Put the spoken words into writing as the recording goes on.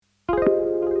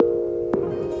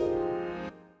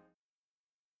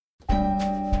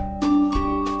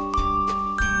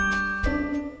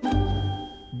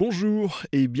Bonjour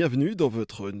et bienvenue dans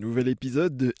votre nouvel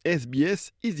épisode de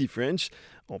SBS Easy French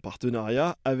en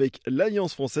partenariat avec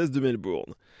l'Alliance française de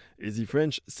Melbourne. Easy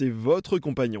French, c'est votre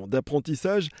compagnon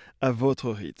d'apprentissage à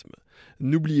votre rythme.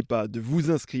 N'oubliez pas de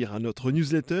vous inscrire à notre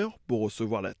newsletter pour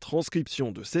recevoir la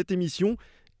transcription de cette émission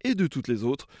et de toutes les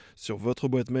autres sur votre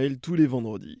boîte mail tous les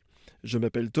vendredis. Je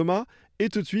m'appelle Thomas et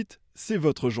tout de suite, c'est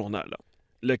votre journal.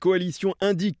 La coalition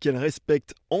indique qu'elle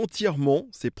respecte entièrement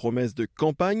ses promesses de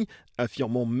campagne,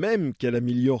 affirmant même qu'elle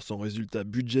améliore son résultat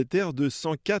budgétaire de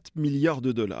 104 milliards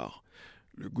de dollars.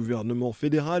 Le gouvernement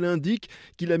fédéral indique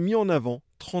qu'il a mis en avant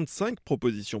 35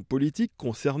 propositions politiques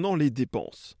concernant les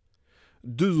dépenses.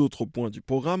 2 autres points du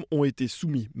programme ont été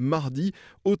soumis mardi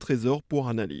au Trésor pour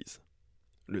analyse.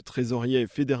 Le trésorier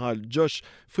fédéral Josh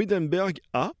Frydenberg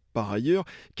a, par ailleurs,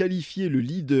 qualifié le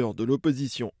leader de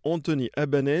l'opposition Anthony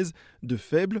Albanese de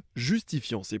faible,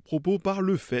 justifiant ses propos par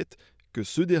le fait que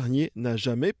ce dernier n'a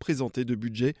jamais présenté de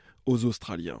budget aux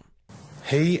Australiens.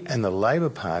 He and the Labor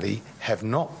Party have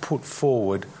not put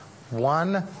forward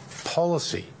one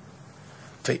policy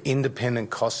for independent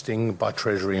costing by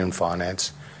Treasury and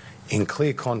Finance, in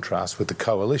clear contrast with the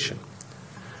Coalition,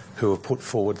 who have put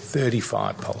forward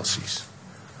 35 policies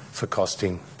for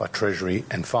costing by Treasury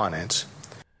and Finance.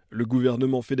 Le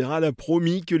gouvernement fédéral a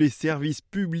promis que les services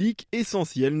publics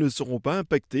essentiels ne seront pas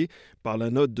impactés par la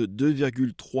note de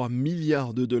 2,3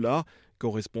 milliards de dollars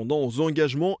correspondant aux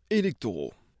engagements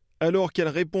électoraux. Alors qu'elle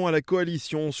répond à la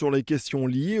coalition sur les questions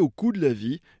liées au coût de la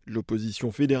vie,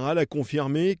 l'opposition fédérale a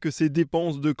confirmé que ses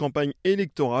dépenses de campagne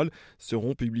électorale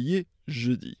seront publiées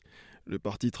jeudi. Le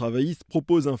Parti travailliste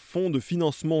propose un fonds de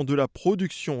financement de la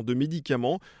production de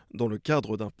médicaments dans le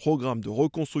cadre d'un programme de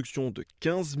reconstruction de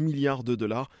 15 milliards de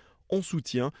dollars en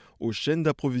soutien aux chaînes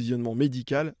d'approvisionnement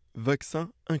médical,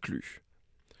 vaccins inclus.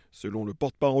 Selon le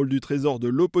porte-parole du Trésor de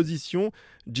l'opposition,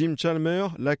 Jim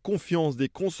Chalmers, la confiance des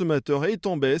consommateurs est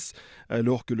en baisse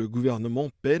alors que le gouvernement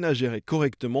peine à gérer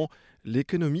correctement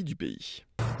l'économie du pays.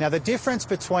 Now the difference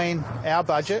between our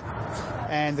budget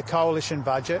and the coalition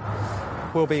budget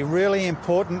will be really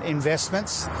important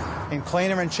investments in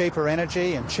cleaner and cheaper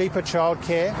energy and cheaper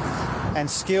childcare and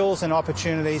skills and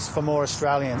opportunities for more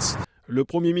Australians. Le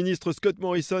Premier ministre Scott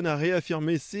Morrison a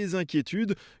réaffirmé ses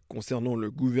inquiétudes concernant le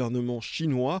gouvernement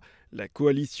chinois, la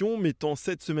coalition mettant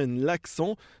cette semaine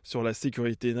l'accent sur la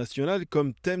sécurité nationale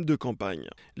comme thème de campagne.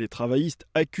 Les travaillistes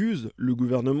accusent le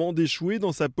gouvernement d'échouer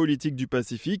dans sa politique du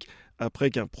Pacifique après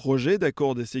qu'un projet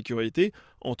d'accord de sécurité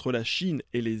entre la Chine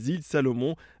et les îles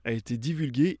Salomon a été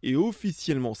divulgué et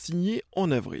officiellement signé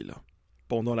en avril.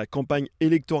 Pendant la campagne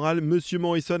électorale, M.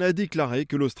 Morrison a déclaré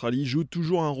que l'Australie joue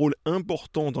toujours un rôle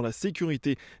important dans la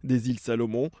sécurité des îles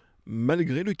Salomon,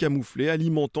 malgré le camouflet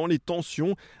alimentant les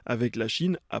tensions avec la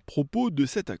Chine à propos de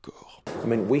cet accord.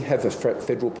 We have a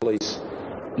federal police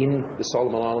in the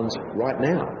Solomon Islands right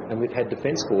now, and we've had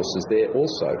defence forces there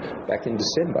also back in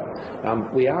December.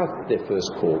 We are their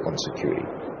first call on security.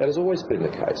 That has always been the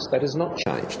case. That has not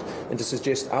changed. And to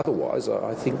suggest otherwise,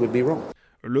 I think would be wrong.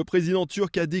 Le président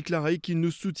turc a déclaré qu'il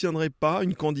ne soutiendrait pas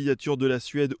une candidature de la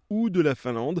Suède ou de la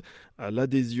Finlande à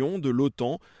l'adhésion de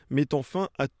l'OTAN, mettant fin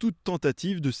à toute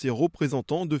tentative de ses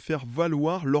représentants de faire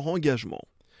valoir leur engagement.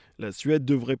 La Suède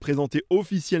devrait présenter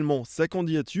officiellement sa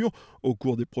candidature au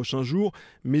cours des prochains jours,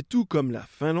 mais tout comme la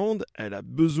Finlande, elle a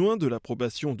besoin de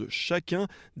l'approbation de chacun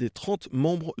des 30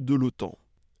 membres de l'OTAN.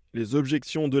 Les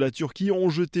objections de la Turquie ont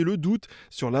jeté le doute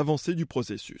sur l'avancée du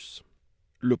processus.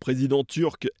 Le président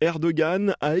turc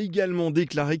Erdogan a également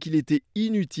déclaré qu'il était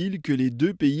inutile que les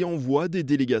 2 pays envoient des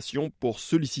délégations pour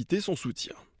solliciter son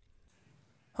soutien.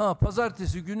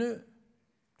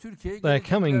 They're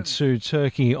coming to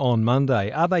Turkey on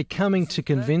Monday. Are they coming to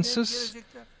convince us?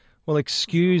 Well,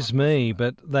 excuse me,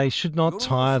 but they should not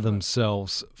tire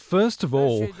themselves. First of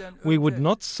all, we would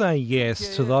not say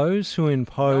yes to those who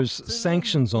impose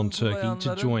sanctions on Turkey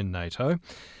to join NATO,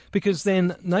 because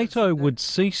then NATO would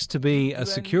cease to be a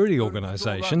security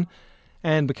organisation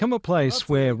and become a place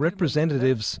where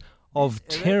representatives of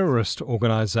terrorist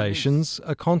organisations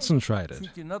are concentrated.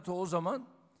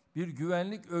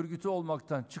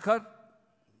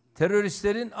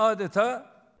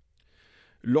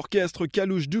 L'orchestre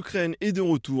Kalush d'Ukraine est de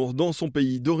retour dans son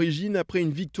pays d'origine après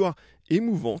une victoire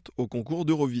émouvante au concours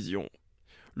d'Eurovision.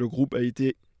 Le groupe a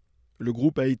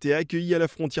été accueilli à la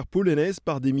frontière polonaise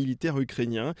par des militaires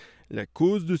ukrainiens. La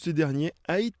cause de ce dernier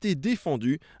a été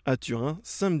défendue à Turin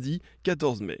samedi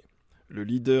 14 mai. Le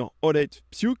leader Oleh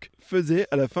Psiuk faisait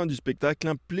à la fin du spectacle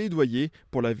un plaidoyer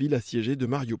pour la ville assiégée de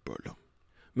Mariupol.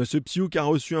 Monsieur Psiouk a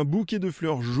reçu un bouquet de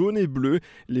fleurs jaunes et bleues,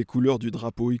 les couleurs du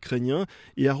drapeau ukrainien,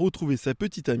 et a retrouvé sa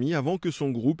petite amie avant que son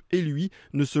groupe et lui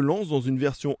ne se lancent dans une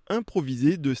version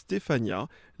improvisée de Stefania,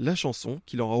 la chanson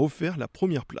qui leur a offert la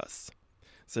première place.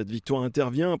 Cette victoire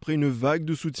intervient après une vague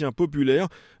de soutien populaire,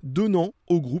 donnant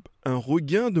au groupe un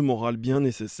regain de morale bien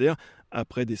nécessaire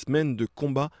après des semaines de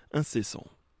combats incessants.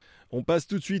 On passe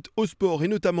tout de suite au sport et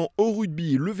notamment au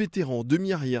rugby. Le vétéran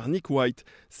demi-arrière Nick White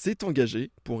s'est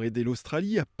engagé pour aider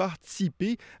l'Australie à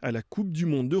participer à la Coupe du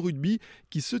monde de rugby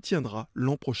qui se tiendra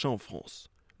l'an prochain en France.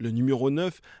 Le numéro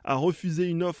 9 a refusé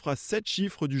une offre à 7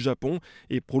 chiffres du Japon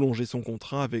et prolongé son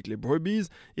contrat avec les Brumbies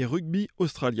et Rugby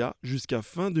Australia jusqu'à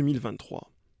fin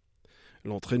 2023.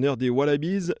 L'entraîneur des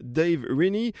Wallabies, Dave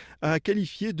Rennie, a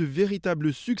qualifié de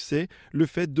véritable succès le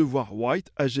fait de voir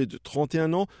White, âgé de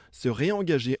 31 ans, se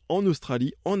réengager en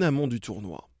Australie en amont du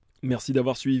tournoi. Merci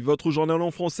d'avoir suivi votre journal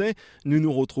en français. Nous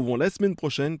nous retrouvons la semaine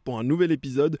prochaine pour un nouvel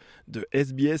épisode de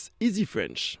SBS Easy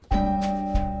French.